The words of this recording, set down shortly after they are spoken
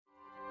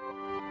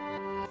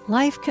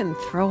Life can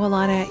throw a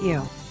lot at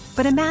you,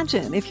 but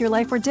imagine if your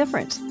life were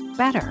different,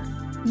 better.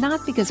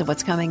 Not because of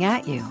what's coming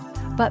at you,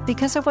 but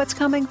because of what's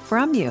coming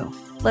from you.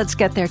 Let's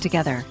get there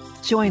together.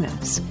 Join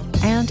us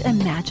and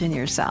imagine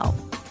yourself.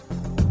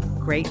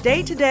 Great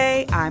day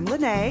today. I'm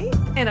Lene.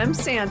 And I'm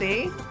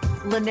Sandy.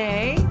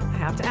 Lene, I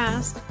have to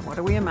ask, what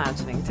are we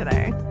imagining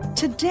today?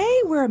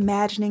 Today we're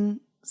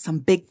imagining some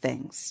big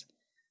things.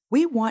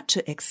 We want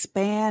to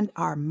expand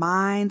our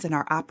minds and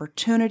our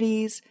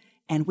opportunities,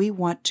 and we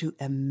want to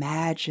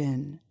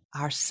imagine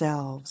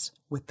ourselves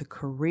with the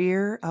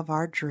career of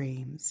our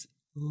dreams,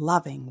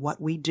 loving what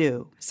we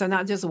do. So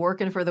not just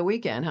working for the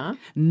weekend, huh?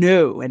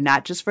 No, and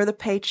not just for the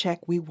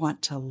paycheck. We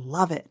want to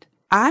love it.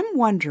 I'm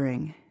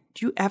wondering,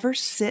 do you ever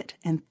sit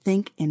and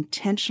think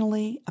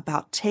intentionally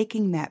about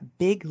taking that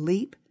big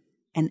leap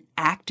and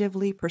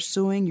actively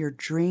pursuing your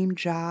dream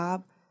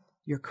job,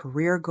 your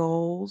career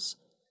goals,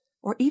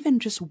 or even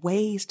just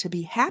ways to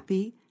be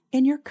happy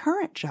in your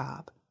current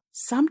job?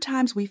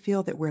 Sometimes we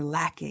feel that we're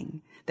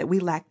lacking, that we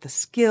lack the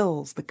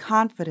skills, the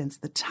confidence,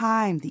 the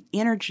time, the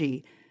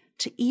energy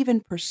to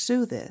even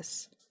pursue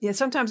this. Yeah,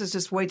 sometimes it's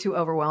just way too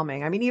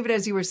overwhelming. I mean, even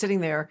as you were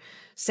sitting there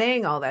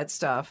saying all that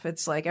stuff,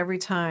 it's like every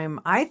time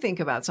I think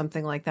about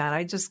something like that,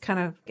 I just kind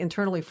of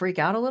internally freak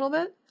out a little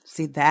bit.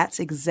 See, that's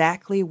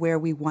exactly where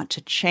we want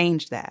to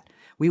change that.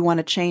 We want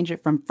to change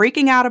it from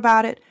freaking out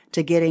about it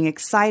to getting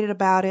excited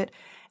about it.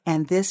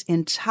 And this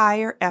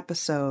entire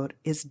episode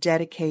is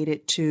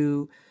dedicated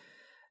to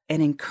an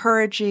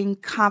encouraging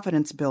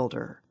confidence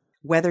builder.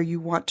 Whether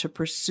you want to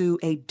pursue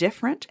a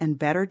different and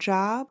better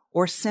job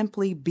or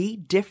simply be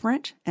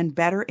different and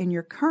better in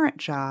your current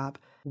job,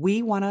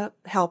 we want to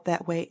help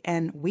that way.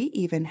 And we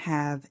even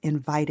have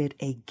invited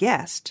a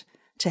guest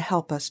to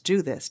help us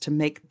do this, to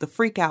make the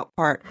freak out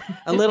part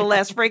a little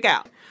less freak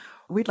out.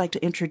 We'd like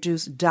to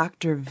introduce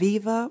Dr.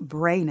 Viva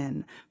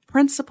Brainin,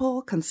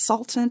 principal,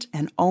 consultant,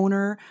 and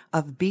owner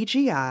of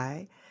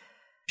BGI.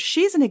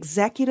 She's an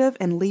executive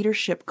and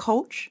leadership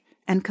coach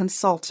and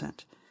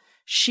consultant.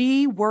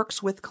 She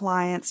works with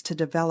clients to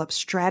develop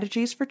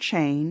strategies for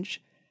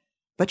change,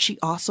 but she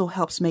also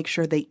helps make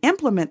sure they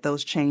implement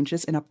those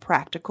changes in a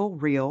practical,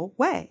 real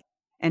way.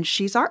 And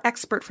she's our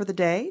expert for the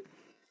day,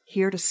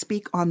 here to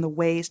speak on the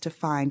ways to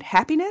find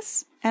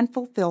happiness and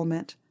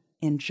fulfillment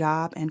in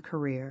job and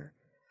career.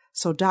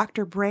 So,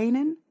 Dr.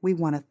 Brainin, we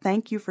want to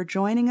thank you for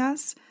joining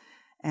us.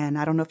 And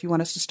I don't know if you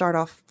want us to start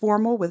off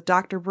formal with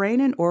Dr.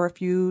 Brainin or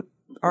if you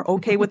are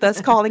okay with us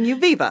calling you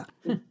Viva.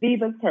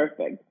 Viva's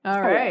perfect. All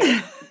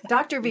right.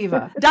 Dr.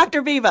 Viva.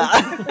 Dr. Viva.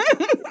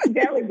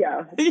 There we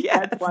go.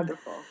 Yes. That's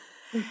wonderful.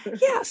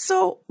 Yeah,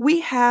 so we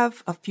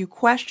have a few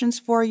questions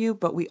for you,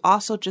 but we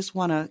also just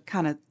want to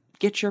kind of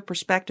get your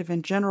perspective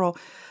in general.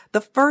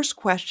 The first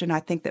question I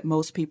think that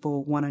most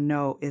people want to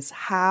know is,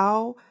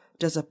 how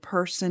does a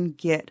person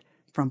get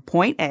from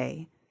point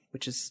A,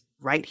 which is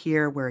right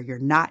here where you're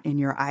not in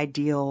your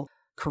ideal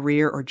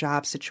career or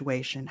job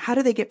situation, how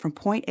do they get from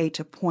point A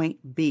to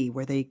point B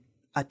where they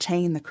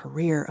attain the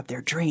career of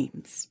their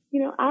dreams?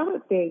 You know, I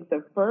would think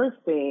the first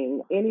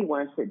thing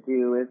anyone should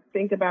do is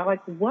think about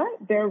like what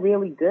they're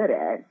really good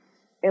at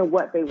and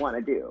what they want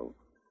to do.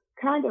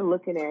 Kind of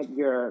looking at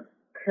your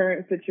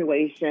current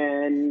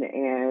situation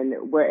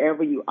and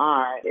wherever you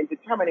are and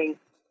determining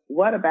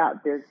what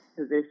about this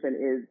position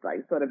is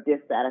like sort of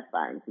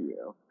dissatisfying to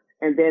you.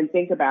 And then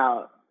think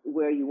about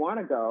where you want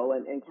to go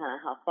and kind of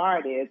how far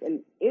it is.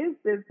 And is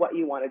this what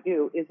you want to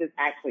do? Is this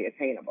actually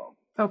attainable?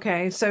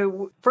 Okay.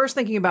 So first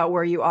thinking about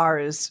where you are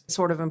is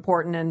sort of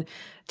important, and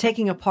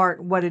taking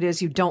apart what it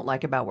is you don't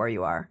like about where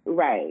you are.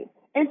 Right.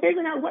 And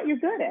figuring out what you're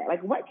good at.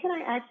 Like, what can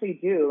I actually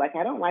do? Like,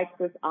 I don't like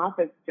this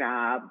office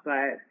job,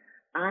 but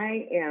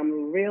I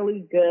am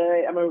really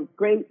good. I'm a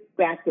great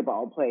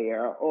basketball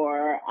player,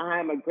 or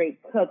I'm a great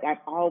cook.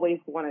 I've always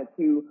wanted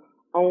to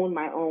own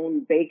my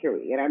own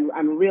bakery, and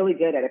I'm really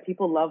good at it.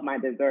 People love my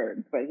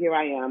desserts, but here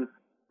I am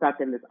stuck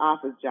in this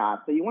office job.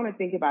 So you want to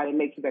think about it and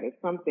make sure that it's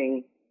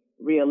something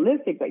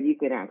realistic that you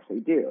can actually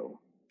do.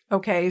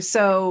 Okay,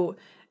 so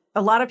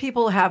a lot of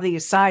people have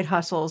these side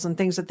hustles and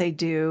things that they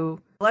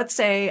do. Let's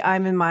say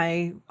I'm in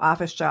my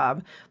office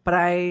job, but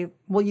I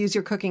will use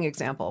your cooking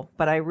example,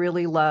 but I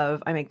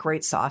make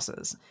great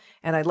sauces,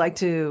 and I'd like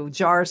to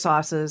jar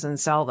sauces and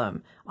sell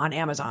them on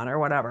Amazon or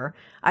whatever.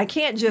 I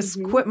can't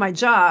just quit my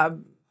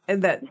job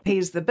that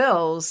pays the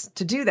bills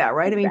to do that,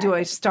 right? Exactly. I mean, do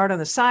I start on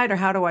the side, or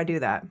how do I do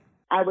that?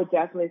 I would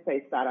definitely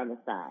say start on the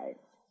side.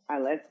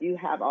 Unless you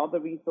have all the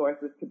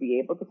resources to be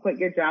able to quit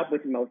your job,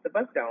 which most of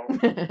us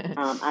don't.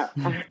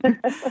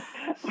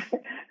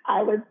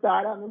 I would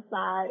start on the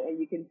side, and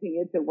you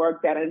continue to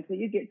work that until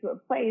you get to a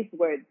place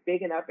where it's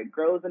big enough, it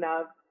grows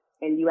enough,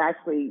 and you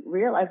actually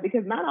realize,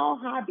 because not all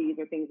hobbies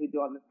or things we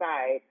do on the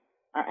side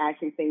are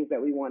actually things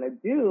that we want to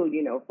do,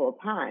 full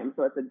time.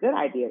 So it's a good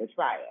idea to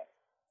try it.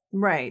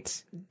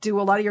 Right.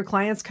 Do a lot of your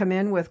clients come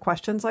in with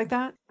questions like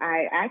that?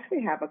 I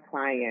actually have a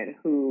client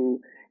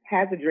who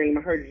has a dream.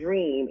 Her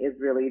dream is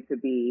really to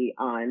be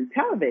on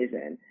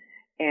television.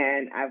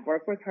 And I've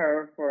worked with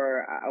her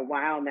for a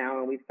while now,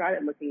 and we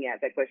started looking at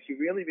that. What she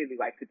really, really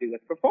likes to do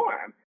is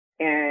perform.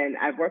 And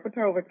I've worked with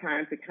her over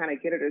time to kind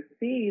of get her to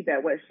see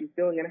that what she's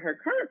doing in her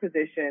current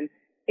position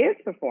is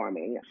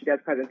performing. She does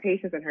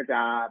presentations in her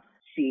job.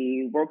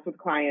 She works with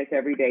clients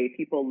every day.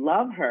 People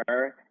love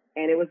her.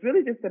 And it was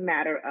really just a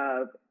matter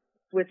of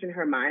switching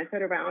her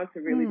mindset around to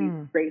really be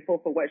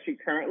grateful for what she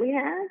currently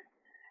has.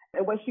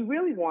 And what she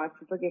really wants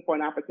is looking for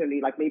an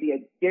opportunity, like maybe a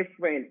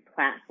different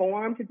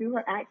platform to do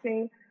her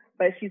acting.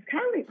 But she's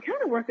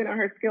kind of working on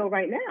her skill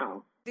right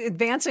now.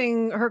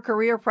 Advancing her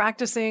career,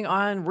 practicing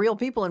on real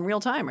people in real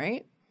time,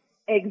 right?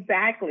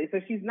 Exactly. So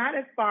she's not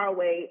as far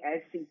away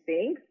as she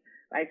thinks.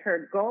 Like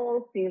her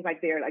goals seems like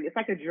it's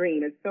like a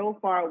dream. It's so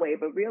far away.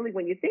 But really,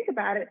 when you think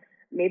about it,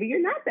 maybe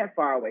you're not that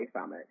far away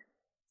from it.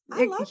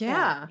 I love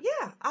that.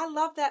 Yeah, I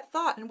love that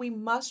thought. And we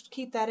must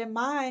keep that in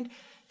mind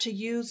to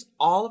use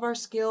all of our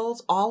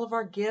skills, all of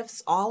our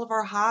gifts, all of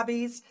our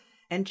hobbies,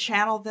 and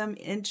channel them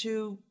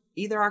into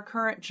either our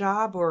current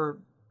job or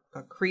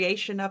a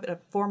creation of it, a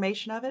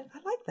formation of it. I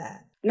like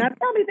that. Now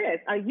tell me this.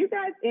 Are you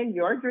guys in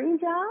your dream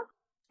job?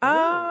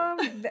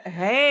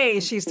 Hey,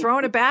 she's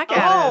throwing it back at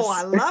us. Oh,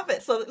 I love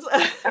it. So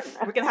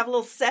we're going to have a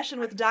little session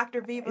with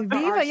Dr. Viva.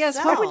 Viva,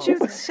 yes. What would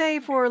you say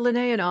for Lene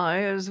and I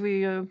as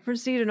we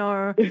proceed in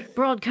our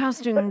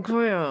broadcasting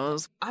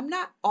careers? I'm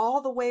not all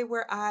the way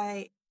where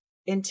I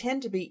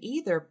intend to be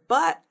either,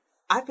 but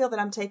I feel that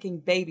I'm taking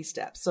baby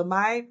steps. So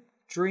my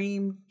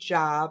dream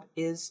job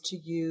is to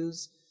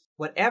use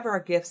whatever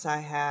gifts I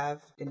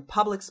have in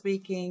public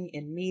speaking,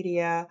 in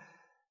media,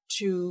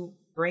 to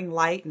bring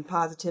light and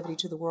positivity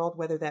to the world,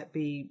 whether that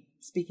be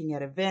speaking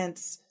at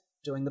events,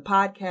 doing the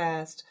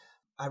podcast,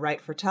 I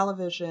write for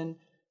television.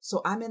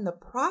 So I'm in the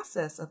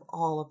process of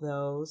all of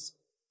those,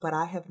 but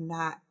I have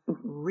not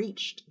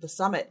reached the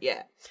summit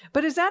yet.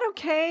 But is that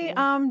okay,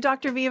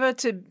 Dr. Viva,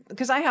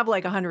 because I have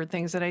like 100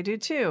 things that I do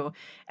too,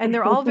 and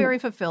they're all very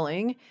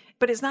fulfilling,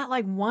 but it's not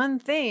like one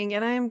thing,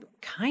 and I'm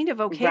kind of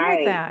okay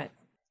with that.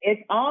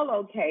 It's all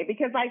okay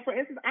because, like, for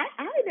instance,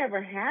 I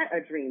never had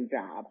a dream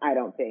job, I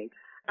don't think.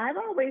 I've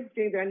always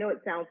dreamed, I know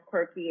it sounds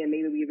quirky and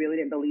maybe we really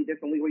didn't believe this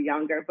when we were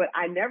younger, but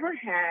I never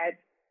had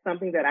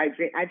something that I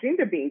dreamed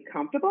of being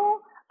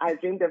comfortable. I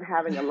dreamed of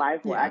having a life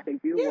where I can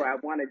do what I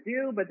want to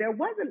do, but there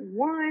wasn't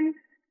one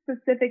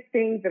specific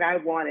thing that I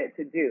wanted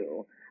to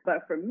do.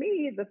 But for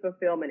me, the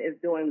fulfillment is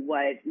doing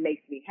what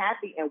makes me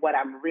happy and what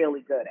I'm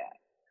really good at.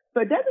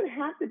 So it doesn't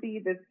have to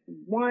be this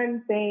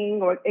one thing,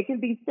 or it can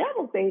be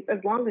several things as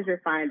long as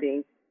you're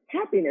finding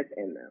happiness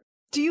in them.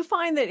 Do you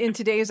find that in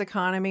today's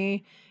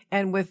economy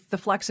and with the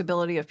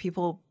flexibility of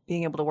people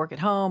being able to work at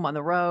home, on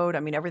the road,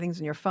 I mean, everything's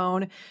in your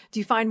phone, do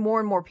you find more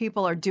and more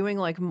people are doing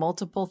like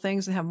multiple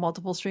things and have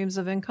multiple streams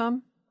of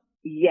income?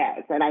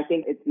 Yes, and I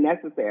think it's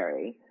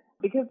necessary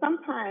because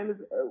sometimes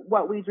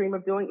what we dream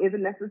of doing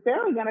isn't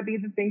necessarily going to be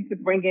the thing to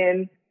bring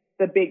in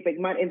the big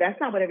money. And that's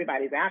not what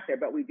everybody's after,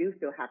 but we do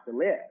still have to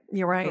live.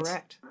 You're right.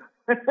 Correct.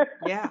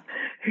 Yeah.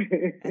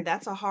 And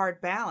that's a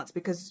hard balance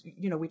because,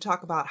 you know, we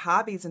talk about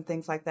hobbies and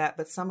things like that,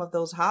 but some of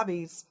those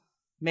hobbies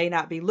may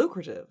not be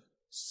lucrative.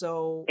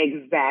 So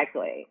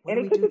exactly. And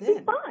it could just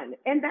be fun.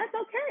 And that's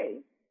okay.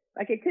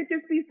 Like it could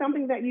just be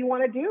something that you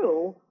want to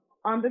do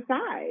on the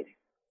side.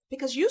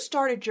 Because you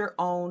started your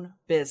own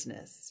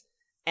business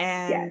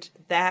and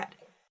that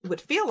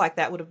would feel like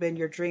that would have been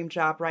your dream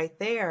job right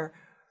there.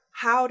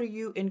 How do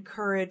you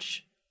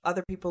encourage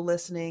other people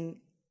listening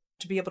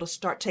to be able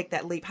to take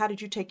that leap? How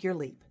did you take your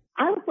leap?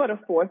 I was sort of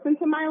forced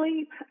into my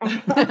leap.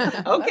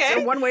 Okay.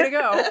 That's one way to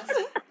go.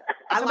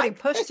 Somebody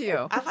pushed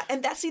you.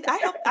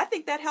 I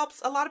think that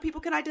helps. A lot of people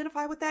can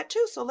identify with that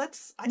too. So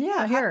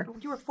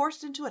you were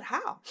forced into it.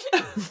 How?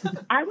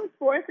 I was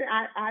forced.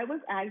 I was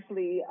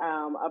actually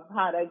a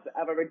product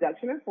of a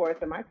reduction in force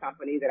in my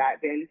company that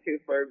I've been to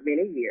for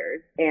many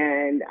years.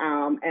 And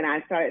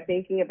I started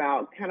thinking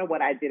about kind of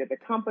what I did at the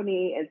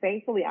company. And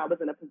thankfully I was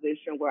in a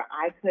position where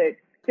I could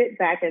sit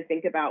back and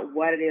think about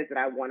what it is that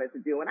I wanted to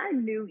do. And I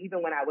knew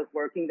even when I was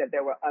working that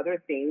there were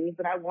other things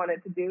that I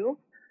wanted to do.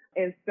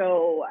 And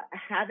so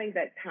having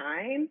that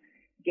time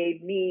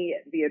gave me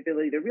the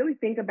ability to really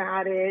think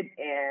about it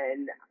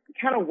and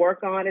kind of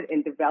work on it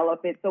and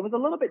develop it. So it was a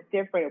little bit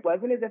different. It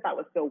wasn't as if I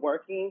was still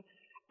working.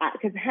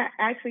 Because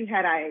actually,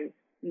 had I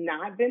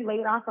not been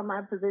laid off from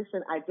my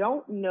position, I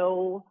don't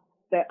know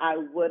that I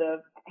would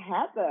have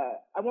had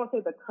I won't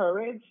say the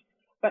courage,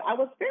 but I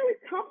was fairly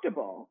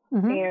comfortable.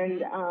 Mm-hmm.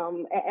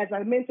 And as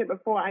I mentioned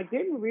before, I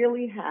didn't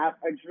really have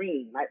a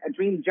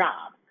dream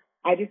job.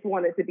 I just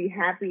wanted to be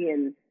happy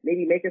and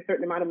maybe make a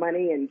certain amount of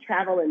money and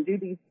travel and do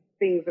these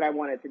things that I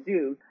wanted to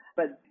do.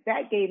 But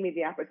that gave me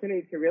the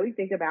opportunity to really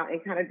think about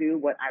and kind of do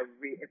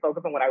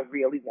focus on what I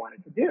really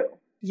wanted to do.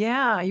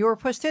 Yeah, you were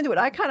pushed into it.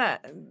 I kind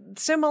of,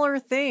 similar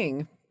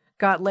thing,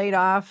 got laid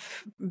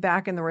off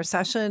back in the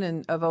recession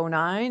of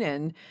 2009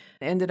 and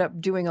ended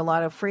up doing a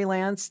lot of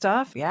freelance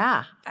stuff.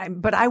 Yeah,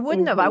 but I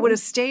wouldn't have. I would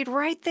have stayed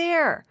right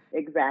there.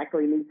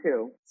 Exactly, me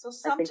too. So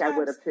sometimes I think I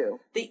would have too.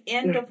 The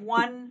end of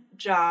one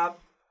job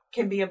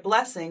can be a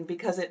blessing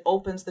because it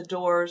opens the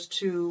doors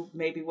to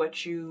maybe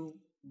what you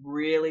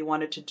really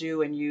wanted to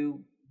do and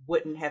you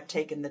wouldn't have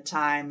taken the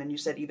time, and you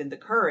said even the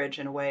courage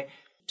in a way,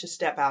 to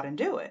step out and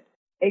do it.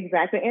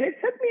 Exactly. And it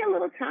took me a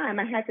little time.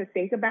 I had to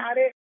think about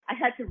it. I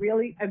had to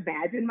really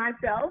imagine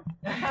myself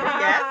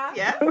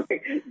Yes.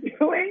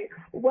 doing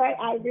what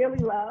I really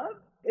love.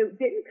 It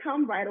didn't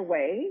come right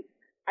away.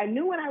 I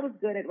knew what I was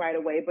good at right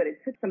away, but it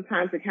took some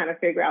time to kind of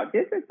figure out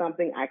this is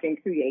something I can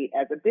create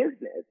as a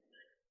business.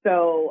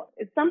 So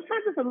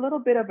sometimes it's a little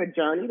bit of a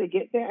journey to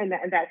get there, and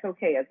that's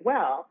okay as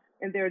well.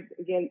 And there's,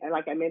 again,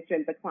 like I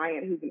mentioned, the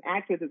client who's an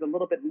actress is a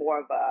little bit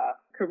more of a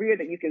career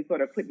that you can sort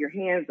of put your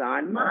hands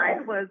on.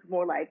 Mine was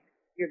more like,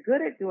 you're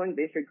good at doing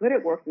this, you're good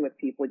at working with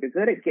people, you're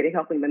good at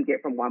helping them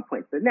get from one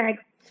point to the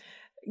next.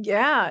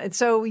 Yeah. And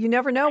so you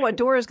never know what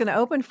door is going to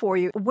open for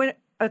you. When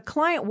a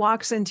client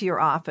walks into your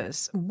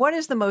office, what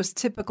is the most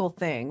typical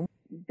thing?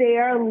 They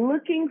are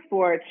looking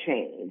for a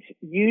change.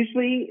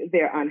 Usually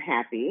they're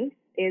unhappy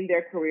in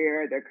their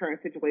career, their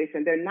current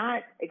situation. They're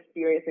not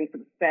experiencing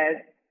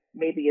success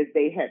maybe as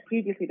they had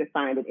previously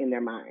defined it in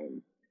their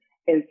minds.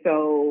 And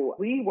so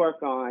we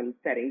work on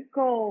setting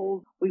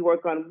goals. We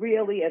work on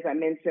really, as I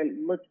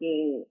mentioned,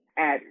 looking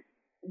at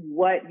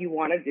what you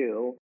want to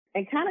do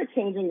and kind of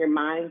changing your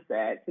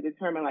mindset to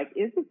determine, like,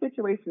 is the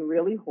situation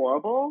really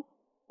horrible?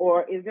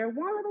 Or is there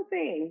one little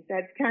thing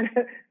that's kind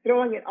of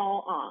throwing it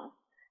all off?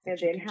 And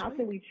then how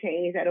can we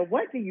change that? And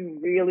what do you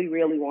really,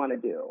 really want to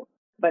do?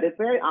 But it's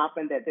very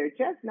often that they're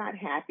just not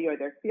happy or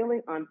they're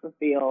feeling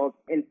unfulfilled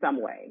in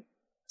some way.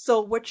 So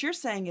what you're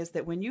saying is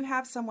that when you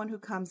have someone who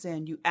comes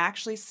in, you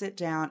actually sit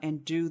down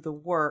and do the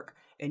work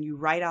and you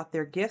write out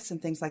their gifts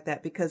and things like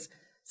that, because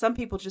some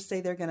people just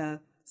say they're going to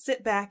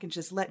sit back and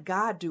just let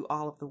God do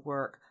all of the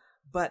work.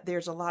 But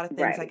there's a lot of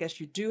things I guess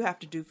you do have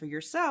to do for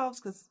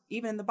yourselves, because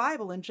even in the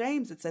Bible, in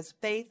James, it says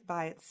faith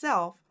by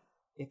itself,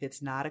 if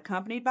it's not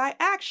accompanied by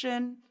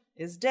action,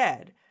 is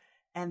dead.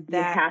 And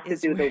that you have to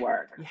do the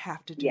work. You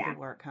have to do the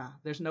work, huh?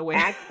 There's no way.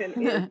 Action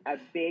is a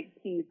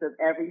big piece of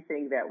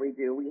everything that we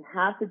do. We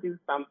have to do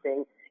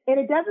something. And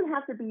it doesn't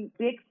have to be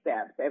big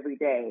steps every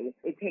day.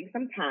 It takes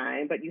some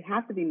time, but you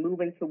have to be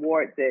moving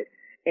towards it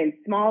in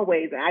small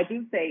ways. And I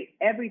do say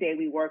every day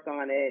we work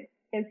on it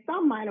in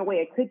some minor way.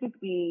 It could just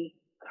be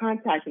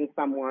contacting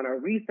someone or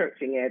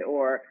researching it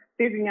or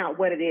figuring out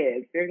what it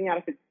is, figuring out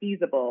if it's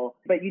feasible.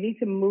 But you need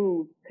to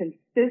move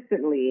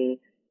consistently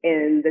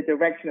in the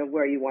direction of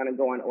where you want to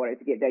go in order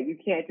to get there. You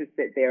can't just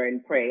sit there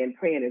and pray, and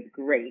praying is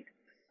great.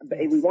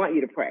 Yes. We want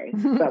you to pray,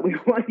 but we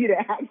want you to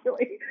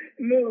actually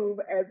move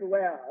as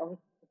well.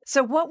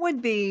 So what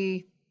would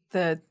be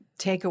the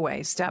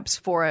takeaway steps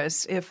for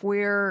us if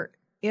we're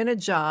in a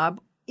job,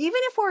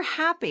 even if we're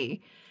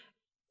happy,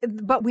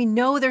 but we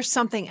know there's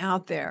something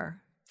out there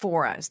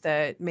for us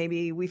that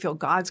maybe we feel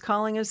God's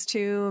calling us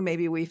to,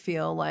 maybe we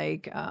feel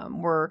like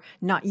we're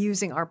not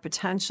using our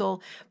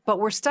potential, but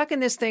we're stuck in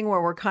this thing where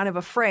we're kind of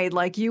afraid,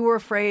 like you were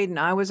afraid and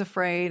I was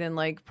afraid, and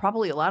like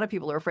probably a lot of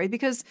people are afraid,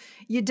 because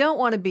you don't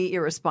want to be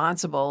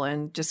irresponsible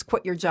and just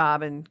quit your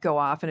job and go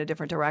off in a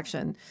different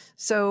direction.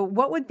 So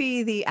what would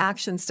be the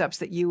action steps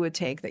that you would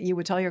take, that you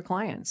would tell your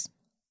clients?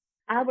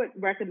 I would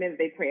recommend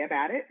they pray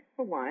about it,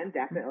 for one,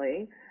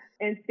 definitely,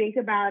 and think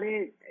about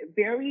it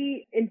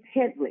very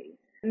intently.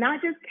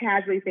 Not just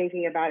casually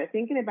thinking about it,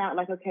 thinking about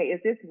like, okay,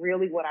 is this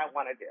really what I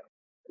want to do?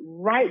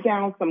 Write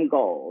down some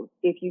goals.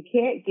 If you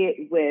can't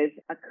get with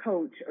a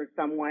coach or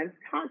someone,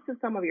 talk to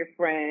some of your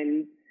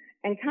friends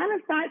and kind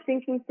of start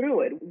thinking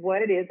through it,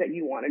 what it is that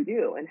you want to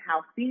do and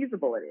how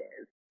feasible it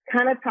is.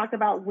 Kind of talk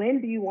about, when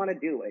do you want to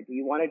do it? Do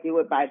you want to do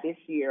it by this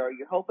year, or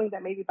you're hoping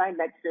that maybe by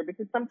next year?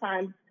 Because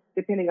sometimes,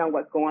 depending on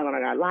what's going on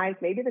in our lives,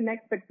 maybe the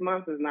next 6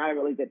 months is not a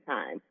really good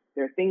time.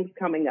 There are things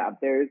coming up.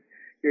 There's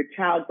your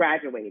child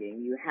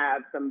graduating. You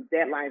have some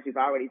deadlines you've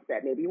already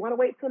set. Maybe you want to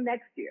wait till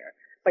next year,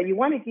 but you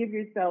want to give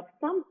yourself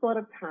some sort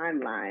of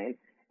timeline.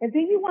 And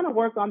then you want to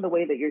work on the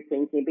way that you're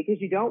thinking,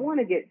 because you don't want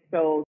to get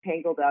so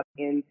tangled up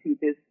into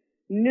this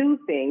new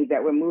thing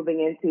that we're moving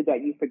into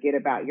that you forget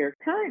about your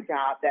current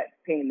job that's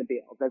paying the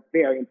bills. That's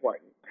very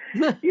important.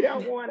 You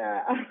don't want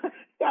to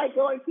start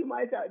going too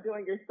much out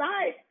doing your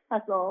side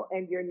hustle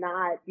and you're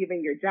not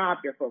giving your job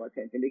your full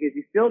attention, because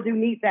you still do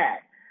need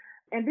that.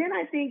 And then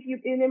I think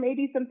and there may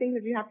be some things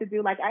that you have to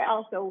do. Like, I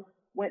also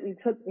went and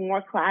took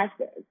more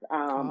classes.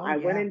 I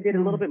went and did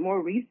a little bit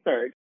more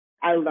research.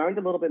 I learned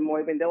a little bit more,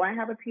 even though I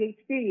have a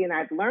PhD and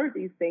I've learned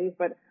these things,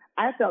 but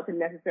I felt it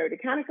necessary to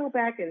kind of go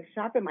back and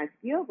sharpen my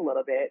skills a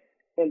little bit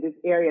in this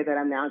area that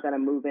I'm now going to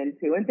move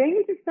into. And then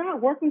you just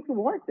start working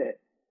towards it.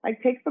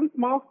 Like, take some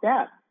small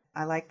steps.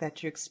 I like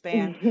that you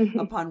expand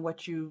upon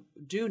what you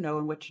do know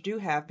and what you do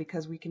have,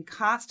 because we can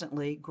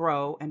constantly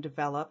grow and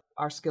develop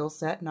our skill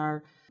set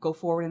and go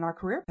forward in our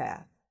career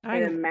path.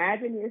 And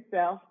imagine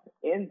yourself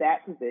in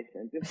that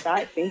position. Just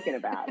start thinking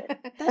about it.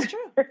 That's true.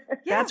 Yeah.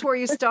 That's where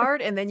you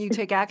start, and then you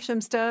take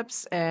action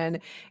steps. And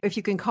if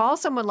you can call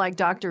someone like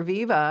Dr.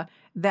 Viva,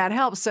 that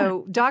helps.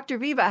 So, Dr.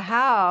 Viva,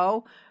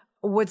 how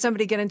would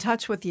somebody get in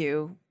touch with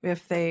you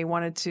if they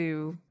wanted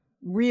to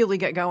really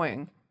get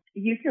going?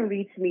 You can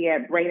reach me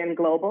at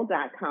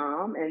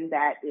BraydenGlobal.com, and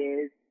that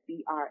is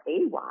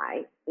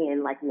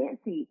BRAYN, like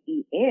Nancy,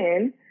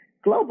 EN,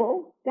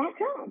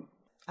 global.com.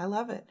 I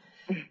love it.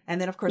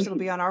 And then, of course, it'll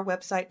be on our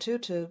website, too,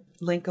 to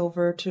link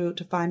over to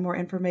find more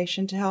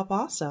information to help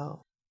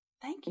also.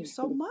 Thank you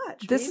so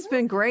much. This has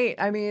been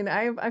great. I mean,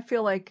 I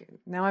feel like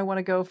now I want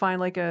to go find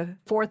like a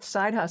fourth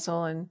side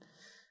hustle and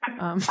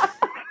A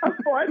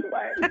fourth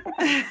one.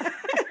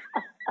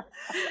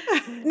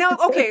 No,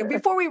 okay,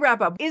 before we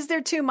wrap up, is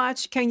there too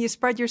much? Can you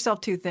spread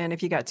yourself too thin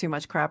if you got too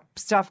much crap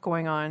stuff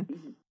going on?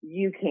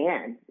 You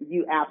can.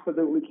 You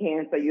absolutely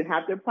can. So you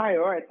have to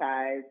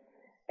prioritize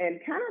and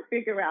kind of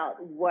figure out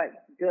what's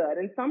good.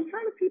 And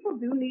sometimes people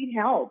do need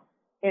help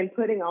in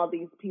putting all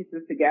these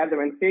pieces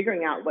together and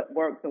figuring out what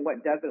works and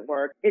what doesn't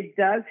work. It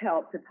does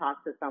help to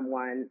talk to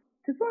someone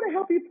to sort of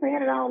help you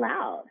plan it all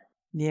out.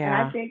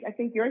 Yeah. And I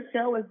think your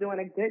show is doing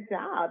a good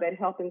job at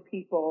helping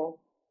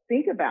people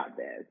think about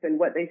this and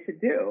what they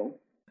should do.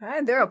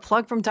 And they're a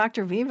plug from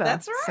Dr. Viva.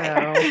 That's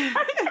right.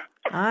 So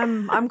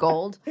I'm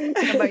gold.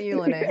 How about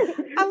you, Lene?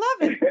 I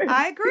love it.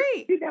 I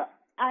agree. You know,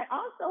 I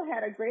also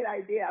had a great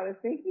idea. I was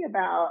thinking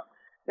about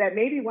that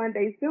maybe one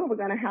day soon we're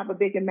going to have a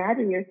big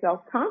Imagine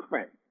Yourself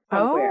conference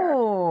somewhere.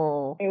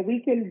 Oh. And we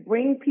can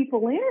bring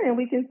people in and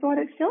we can sort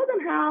of show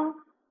them how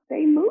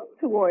they move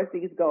towards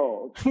these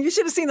goals. You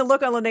should have seen the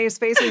look on Lene's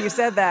face when you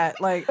said that.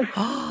 Like,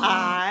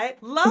 I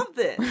love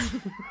this.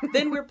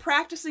 Then we're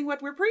practicing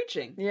what we're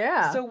preaching.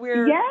 Yeah. So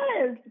we're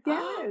Yes.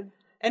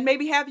 and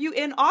maybe have you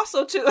in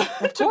also to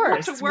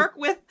course.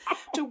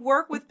 to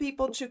work with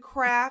people to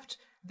craft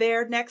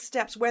their next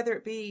steps, whether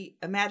it be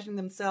imagining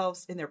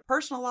themselves in their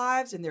personal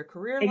lives, in their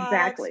career lives.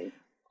 Exactly.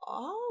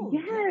 Oh,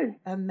 Yes.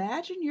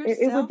 Imagine Yourself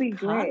It would be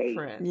great.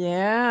 conference.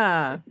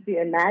 yeah.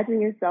 The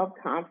Imagine Yourself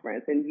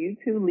conference, and you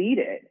two lead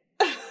it.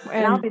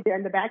 And I'll be there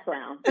in the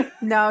background.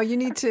 No, you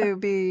need to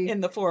be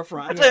In the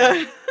forefront.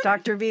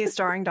 Dr. V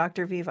starring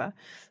Dr. Viva.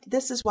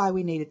 This is why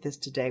we needed this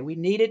today. We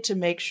needed to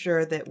make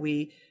sure that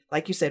we,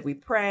 like you said, we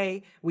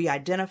pray, we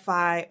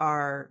identify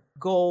our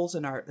goals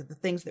and the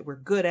things that we're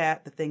good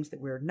at, the things that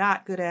we're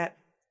not good at,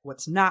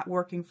 what's not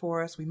working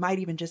for us. We might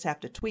even just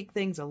have to tweak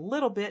things a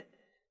little bit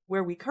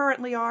where we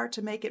currently are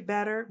to make it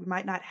better. We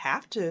might not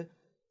have to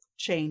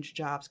change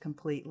jobs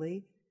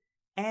completely.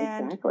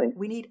 And Exactly.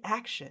 we need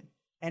action.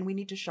 And we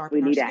need to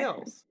sharpen We need our action.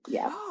 skills.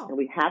 Yes. Oh. And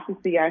we have to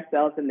see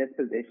ourselves in this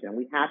position.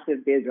 We have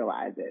to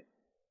visualize it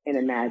and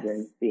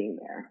imagine being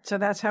there. So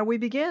that's how we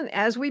begin.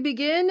 As we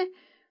begin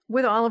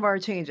with all of our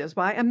changes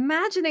by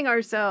imagining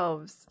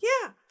ourselves.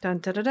 Yeah. Dun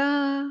da da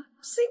da.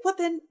 See, well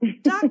then,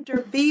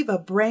 Dr. Viva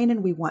Brainin,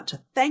 we want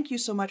to thank you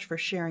so much for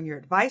sharing your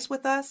advice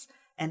with us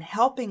and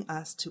helping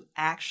us to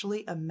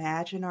actually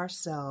imagine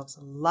ourselves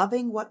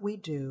loving what we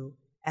do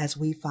as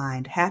we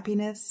find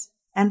happiness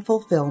and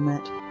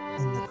fulfillment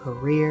in the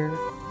career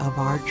of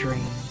our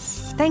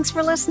dreams. Thanks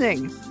for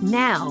listening.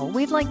 Now,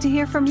 we'd like to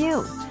hear from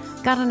you.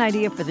 Got an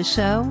idea for the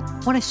show?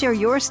 Want to share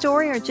your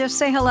story or just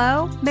say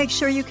hello? Make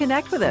sure you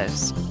connect with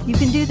us. You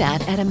can do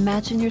that at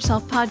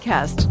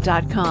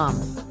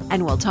ImagineYourselfPodcast.com.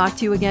 And we'll talk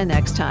to you again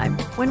next time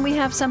when we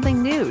have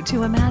something new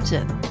to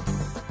imagine.